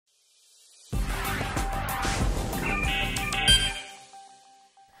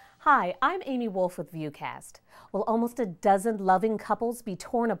Hi, I'm Amy Wolf with VUCast. Will almost a dozen loving couples be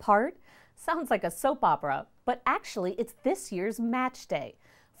torn apart? Sounds like a soap opera, but actually it's this year's match day.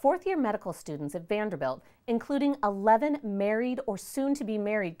 Fourth-year medical students at Vanderbilt, including 11 married or soon-to-be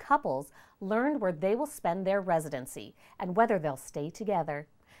married couples, learned where they will spend their residency and whether they'll stay together.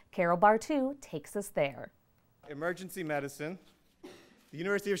 Carol Bartu takes us there. Emergency medicine, the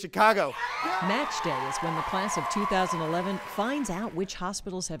University of Chicago. Match day is when the class of 2011 finds out which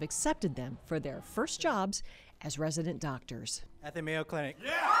hospitals have accepted them for their first jobs as resident doctors. At the Mayo Clinic.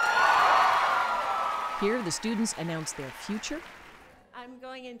 Yeah. Here, the students announce their future. I'm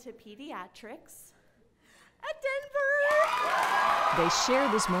going into pediatrics at Denver. They share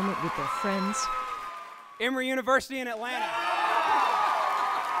this moment with their friends. Emory University in Atlanta.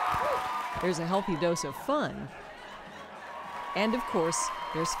 There's a healthy dose of fun. And of course,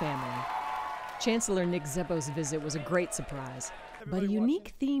 there's family. Chancellor Nick Zeppo's visit was a great surprise. But a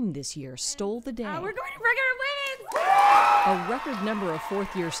unique theme this year stole the day. We're going to regular women's! A record number of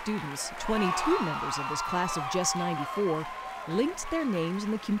fourth-year students, 22 members of this class of just 94, linked their names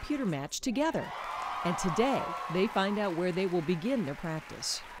in the computer match together. And today, they find out where they will begin their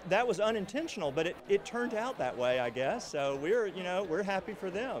practice. That was unintentional, but it turned out that way, I guess. So we're happy for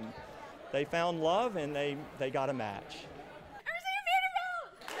them. They found love and they got a match.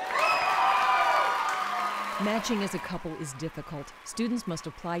 Matching as a couple is difficult. Students must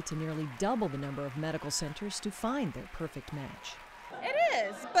apply to nearly double the number of medical centers to find their perfect match. It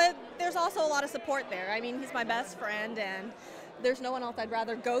is, but there's also a lot of support there. I mean, he's my best friend, and there's no one else I'd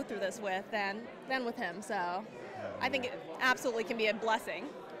rather go through this with than with him. So I think it absolutely can be a blessing.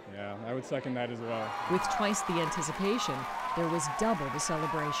 Yeah, I would second that as well. With twice the anticipation, there was double the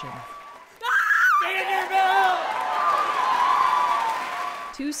celebration.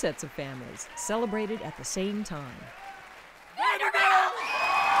 Two sets of families celebrated at the same time. Vanderbilt!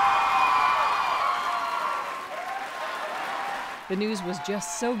 The news was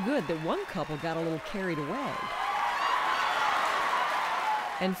just so good that one couple got a little carried away.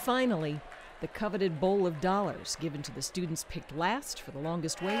 And finally, the coveted bowl of dollars given to the students picked last for the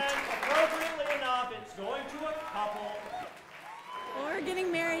longest wait. Appropriately enough, it's going to a couple. Well, we're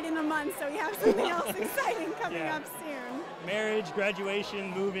getting married in a month, so we have something else exciting coming up soon. Marriage,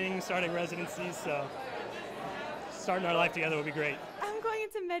 graduation, moving, starting residencies, so starting our life together would be great. I'm going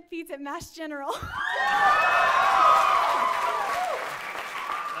into med peds at Mass General.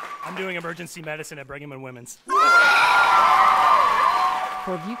 I'm doing emergency medicine at Brigham and Women's.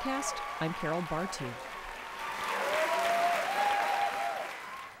 For VUCast, I'm Carol Bartu.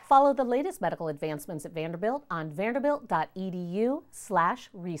 Follow the latest medical advancements at Vanderbilt on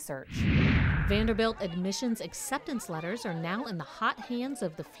vanderbilt.edu/research. Vanderbilt admissions acceptance letters are now in the hot hands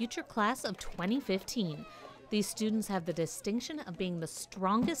of the future class of 2015. These students have the distinction of being the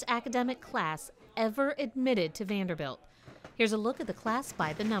strongest academic class ever admitted to Vanderbilt. Here's a look at the class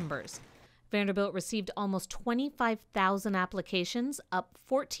by the numbers. Vanderbilt received almost 25,000 applications, up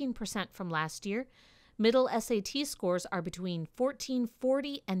 14% from last year. Middle SAT scores are between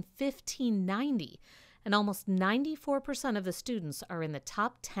 1440 and 1590. And almost 94% of the students are in the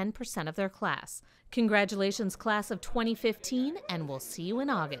top 10% of their class. Congratulations, class of 2015, and we'll see you in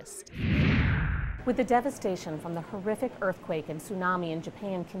August. With the devastation from the horrific earthquake and tsunami in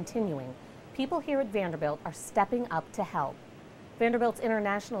Japan continuing, people here at Vanderbilt are stepping up to help. Vanderbilt's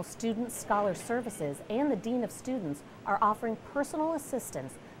International Student Scholar Services and the Dean of Students are offering personal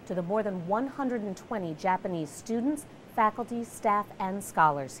assistance to the more than 120 Japanese students, faculty, staff, and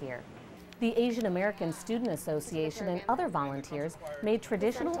scholars here. The Asian American Student Association and other volunteers made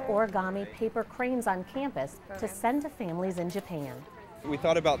traditional origami paper cranes on campus to send to families in Japan. We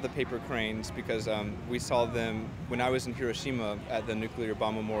thought about the paper cranes because we saw them when I was in Hiroshima at the nuclear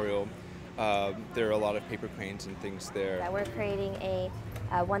bomb memorial. There are a lot of paper cranes and things there. We're creating a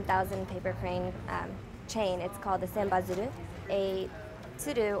 1,000 paper crane chain. It's called the Senbazuru. A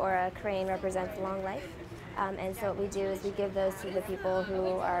tsuru, or a crane, represents long life. And so what we do is we give those to the people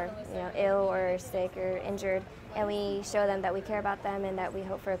who are ill or sick or injured, and we show them that we care about them and that we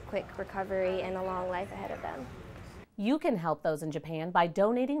hope for a quick recovery and a long life ahead of them. You can help those in Japan by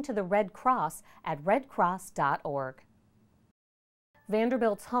donating to the Red Cross at redcross.org.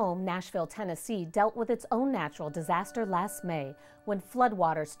 Vanderbilt's home, Nashville, Tennessee, dealt with its own natural disaster last May when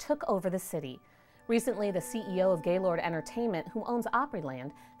floodwaters took over the city. Recently, the CEO of Gaylord Entertainment, who owns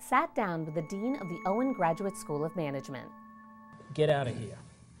Opryland, sat down with the dean of the Owen Graduate School of Management. Get out of here.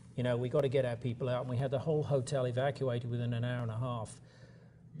 We got to get our people out, and we had the whole hotel evacuated within an hour and a half.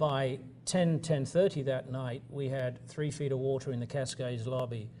 By 10:30 that night, we had 3 feet of water in the Cascades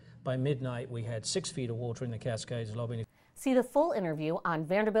lobby. By midnight, we had 6 feet of water in the Cascades lobby. See the full interview on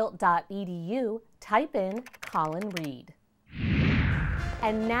vanderbilt.edu. Type in Colin Reed.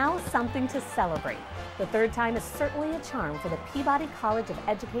 And now something to celebrate. The third time is certainly a charm for the Peabody College of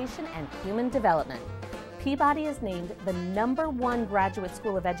Education and Human Development. Peabody is named the #1 graduate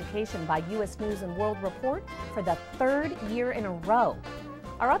school of education by U.S. News & World Report for the 3rd year in a row.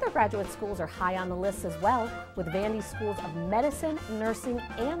 Our other graduate schools are high on the list as well, with Vandy's schools of medicine, nursing,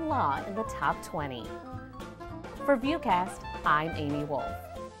 and law in the top 20. For VUCast, I'm Amy Wolf.